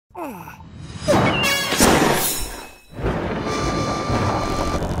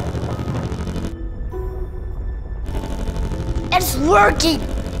working!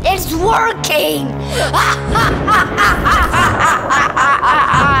 It's working!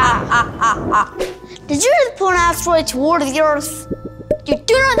 Did you just pull an asteroid toward the Earth? You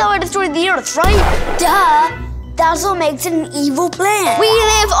do know that would destroy the Earth, right? Duh! That's what makes it an evil plan. We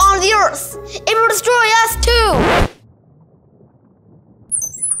live on the Earth. It will destroy us too.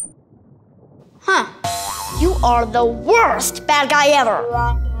 Huh. You are the worst bad guy ever.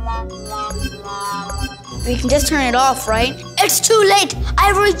 We can just turn it off, right? It's too late.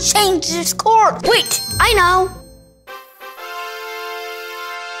 I've already changed its course. Wait, I know.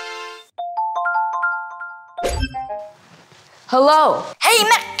 Hello. Hey,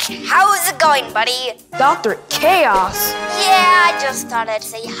 Mech. How's it going, buddy? Dr. Chaos. Yeah, I just thought I'd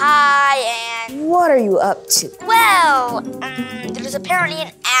say hi and... What are you up to? Well, there's apparently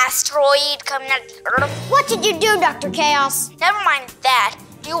an asteroid coming at the Earth. What did you do, Dr. Chaos? Never mind that.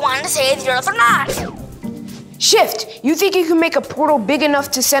 Do you want to save the Earth or not? Shift, you think you can make a portal big enough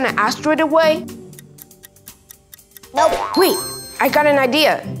to send an asteroid away? Nope. Wait, I got an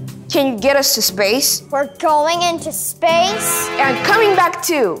idea. Can you get us to space? We're going into space? And coming back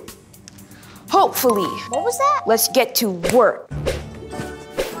too. Hopefully. What was that? Let's get to work.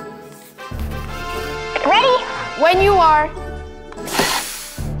 Ready? When you are.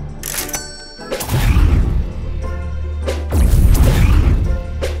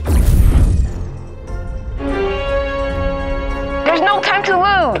 There's no time to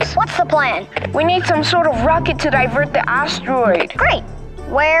lose. What's the plan? We need some sort of rocket to divert the asteroid. Great.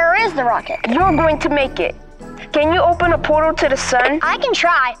 Where is the rocket? You're going to make it. Can you open a portal to the sun? I can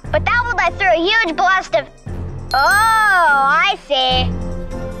try, but that will let through a huge blast of... Oh, I see.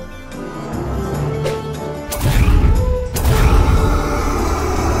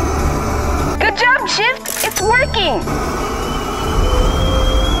 Good job, Shift. It's working.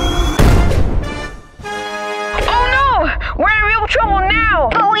 Oh no! We're in real trouble now.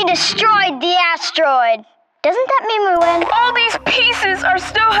 But we destroyed the asteroid. Doesn't that mean we win? All these pieces are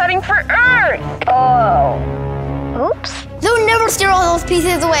still heading for Earth. Oh. Oops. They'll never steal all those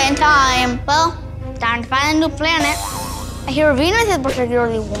pieces away in time. Well, time to find a new planet. I hear Venus is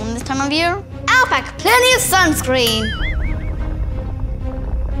particularly warm this time of year. I'll pack plenty of sunscreen.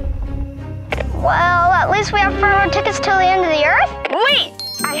 Well, at least we have front row tickets till the end of the Earth. Wait!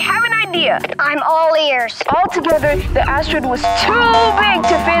 I have an idea. I'm all ears. Altogether, the asteroid was too big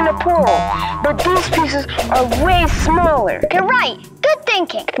to fit in a portal, but these pieces are way smaller. You're right. Good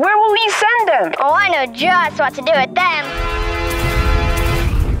thinking. Where will we send them? Oh, I know just what to do with them.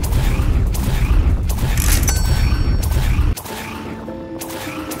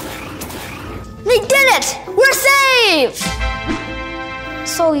 We did it! We're safe!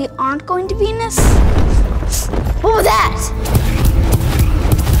 So we aren't going to Venus? What was that?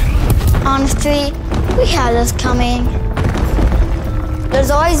 Honestly, we had this coming. There's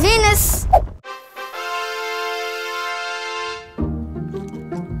always Venus.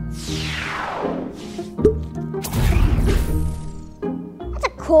 That's a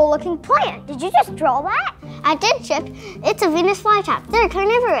cool-looking plant. Did you just draw that? I did, Chip. It's a Venus flytrap. They're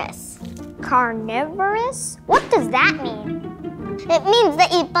carnivorous. Carnivorous? What does that mean? It means they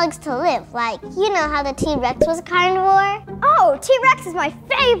eat bugs to live, like, you know how the T-Rex was a carnivore? Oh, T-Rex is my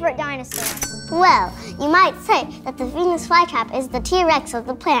favorite dinosaur. Well, you might say that the Venus flytrap is the T-Rex of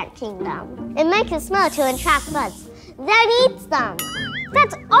the plant kingdom. It makes a smell to entrap bugs, then eats them.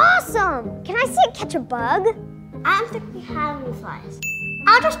 That's awesome! Can I see it catch a bug? I don't think we have any flies.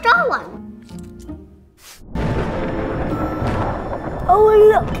 I'll just draw one. Oh,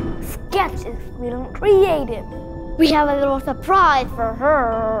 look! Sketch is feeling creative. We have a little surprise for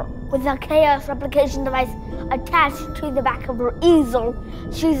her. With a chaos replication device attached to the back of her easel,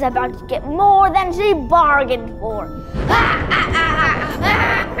 she's about to get more than she bargained for.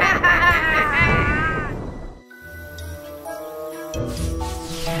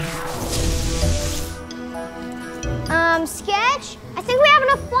 Sketch? I think we have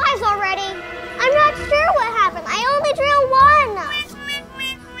enough flies already. I'm not sure what happened. I only drew one.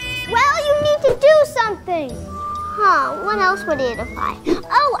 Well, you need to do something. Huh, what else would it apply?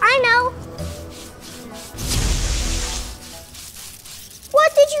 Oh, I know.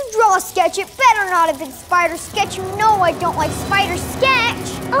 What did you draw, Sketch? It better not have been Spider Sketch. You know I don't like Spider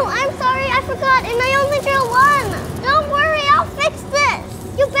Sketch. Oh, I'm sorry, I forgot, and I only drew one. Don't worry, I'll fix this.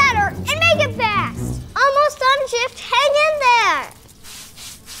 You better, and make it fast. Almost done, Shift. Hang in there.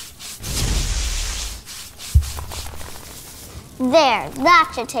 There,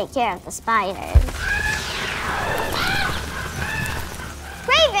 that should take care of the spiders.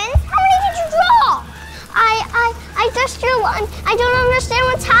 Raven, how many did you draw? I just drew one. I don't understand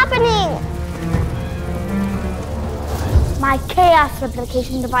what's happening. My chaos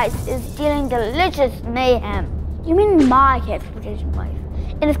replication device is dealing delicious mayhem. You mean my chaos replication device?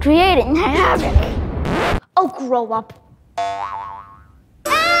 It is creating havoc. Oh, grow up.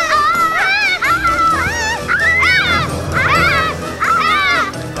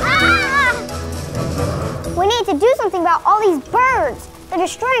 We need to do something about all these birds. They're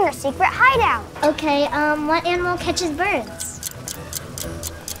destroying our secret hideout. Okay, what animal catches birds?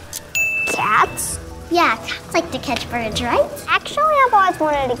 Cats? Yeah, cats like to catch birds, right? Actually, I've always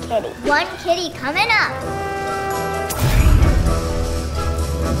wanted a kitty. One kitty coming up.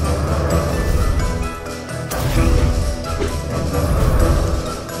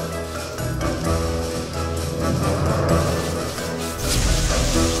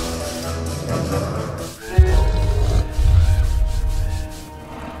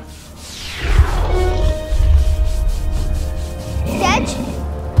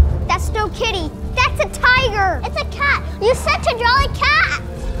 That's no kitty. That's a tiger. It's a cat. You're such a jolly cat.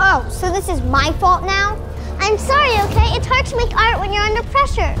 Oh, so this is my fault now? I'm sorry, okay? It's hard to make art when you're under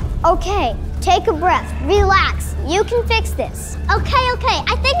pressure. Okay, take a breath. Relax. You can fix this. Okay.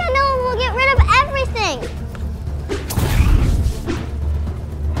 I think I know when we'll get rid of everything.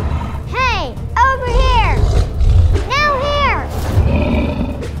 Hey, over here. Now here.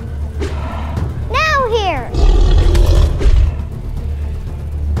 Now here.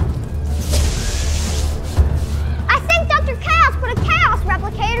 I think Dr. Chaos put a chaos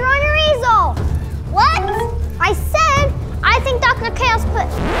replicator on your easel. What? I said, I think Dr. Chaos put...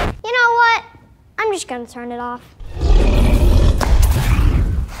 You know what? I'm just gonna turn it off.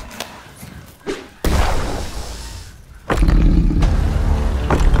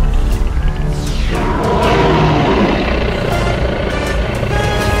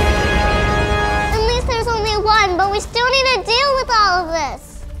 At least there's only one, but we still need to deal with all of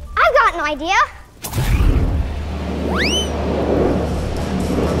this. I've got an idea.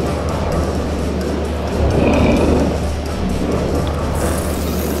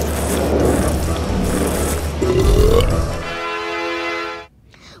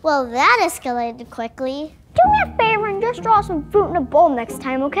 Well, that escalated quickly. Do me a favor and just draw some fruit in a bowl next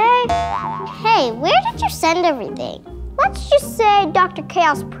time, okay? Hey, where did you send everything? Let's just say Dr.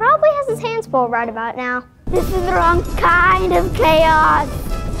 Chaos probably has his hands full right about now. This is the wrong kind of chaos.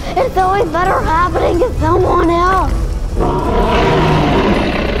 It's always better happening to someone else.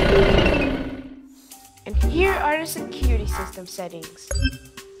 And here are the security system settings.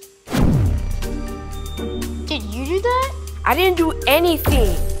 Did you do that? I didn't do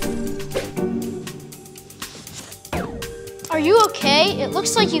anything. Are you okay? It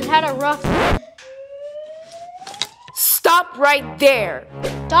looks like you had a rough... Stop right there.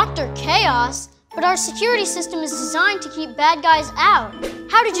 Dr. Chaos? But our security system is designed to keep bad guys out.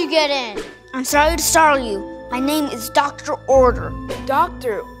 How did you get in? I'm sorry to startle you. My name is Dr. Order.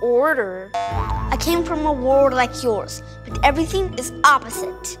 Dr. Order? I came from a world like yours, but everything is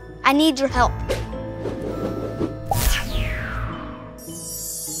opposite. I need your help.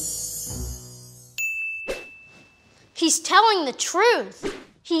 He's telling the truth.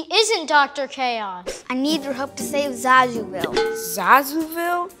 He isn't Dr. Chaos. I need your help to save Zuzaaville.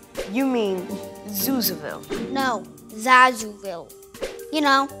 Zuzaaville? You mean Zuzaaville? No, Zuzaaville. You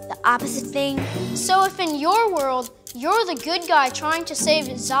know, the opposite thing. So if in your world, you're the good guy trying to save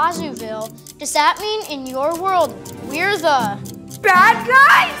Zuzaaville, does that mean in your world, we're the... Bad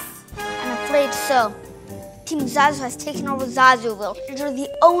guys? I'm afraid so. Team Zuzaaville has taken over Zuzaaville, and you're the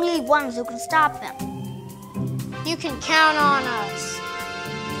only ones who can stop them. You can count on us.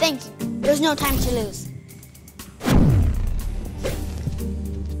 Thank you. There's no time to lose.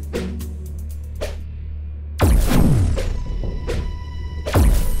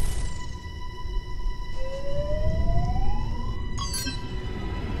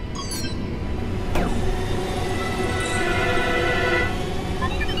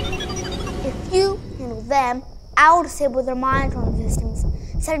 If you handle them, I'll disable their monitoring systems,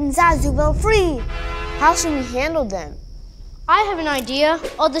 setting Zuzaaville free. How should we handle them? I have an idea.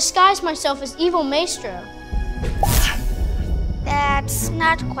 I'll disguise myself as Evil Maestro. That's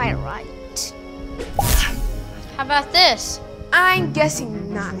not quite right. How about this? I'm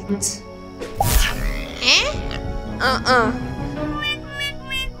guessing not. Eh?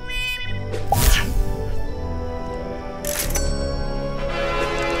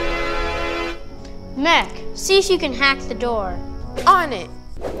 Mech, see if you can hack the door. On it.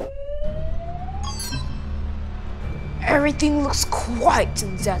 Everything looks quiet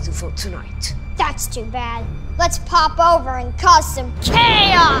in Zuzaaville tonight. That's too bad. Let's pop over and cause some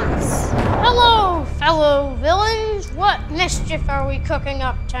chaos! Hello, fellow villains. What mischief are we cooking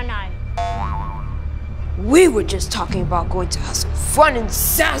up tonight? We were just talking about going to have some fun in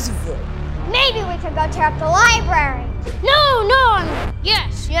Zuzaaville. Maybe we could go check out the library. No,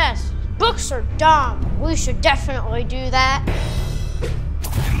 yes. Books are dumb. We should definitely do that.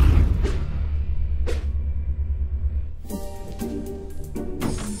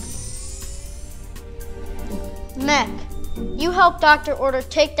 Mech, you help Dr. Order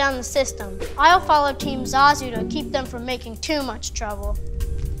take down the system. I'll follow Team Zazu to keep them from making too much trouble.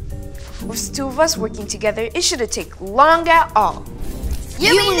 With two of us working together, it shouldn't take long at all.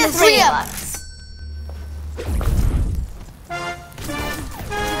 You mean the three of us?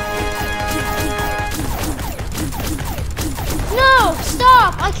 No,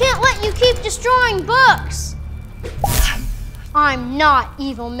 stop! I can't let you keep destroying books! I'm not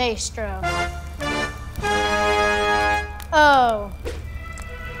Evil Maestro. Oh,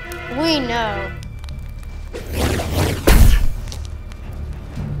 we know.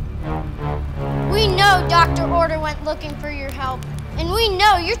 We know Dr. Order went looking for your help, and we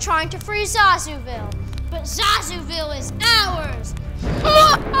know you're trying to free Zuzaaville. But Zuzaaville is ours!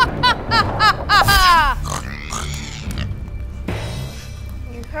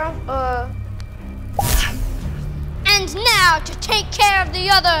 You have, And now to take care of the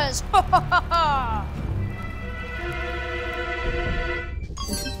others!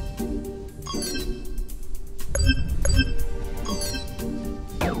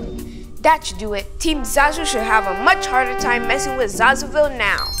 That should do it. Team Zazu should have a much harder time messing with Zuzaaville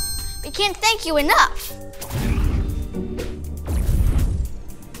now. We can't thank you enough.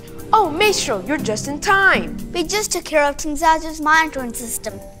 Oh, Maestro, you're just in time. We just took care of Team Zazu's monitoring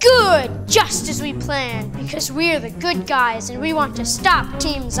system. Good! Just as we planned, because we're the good guys and we want to stop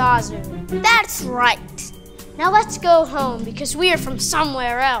Team Zazu. That's right. Now let's go home because we are from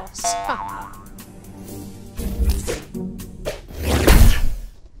somewhere else.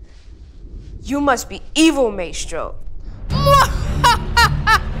 You must be Evil Maestro.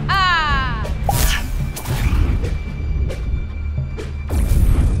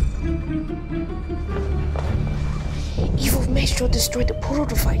 Evil Maestro destroyed the portal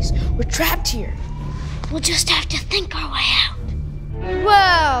device. We're trapped here. We'll just have to think our way out.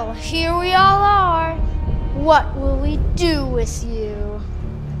 Well, here we all are. What will we do with you?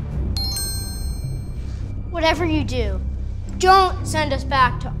 Whatever you do, don't send us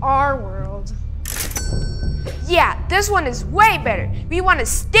back to our world. Yeah, this one is way better. We want to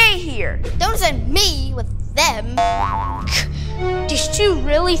stay here. Don't send me with them. Did you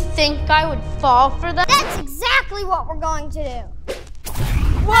really think I would fall for that? That's exactly what we're going to do.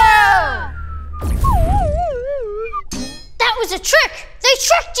 Whoa! That was a trick! They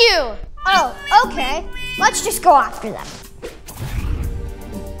tricked you! Oh, okay. Let's just go after them.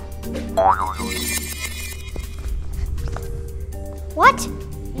 What?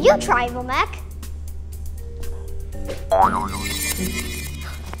 You try, Evil Mech.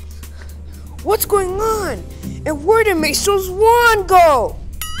 What's going on? And where did Maestro's wand go?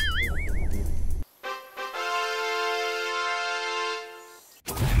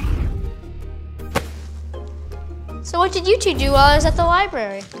 So what did you two do while I was at the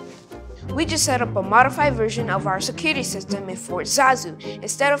library? We just set up a modified version of our security system in Fort Zazu.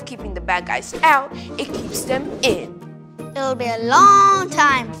 Instead of keeping the bad guys out, it keeps them in. It'll be a long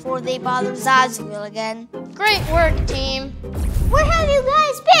time before they bother Zuzaaville again. Great work, team. Where have you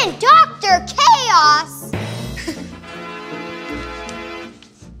guys been? Dr. Chaos!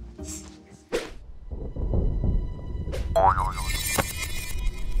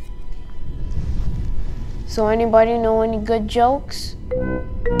 So anybody know any good jokes?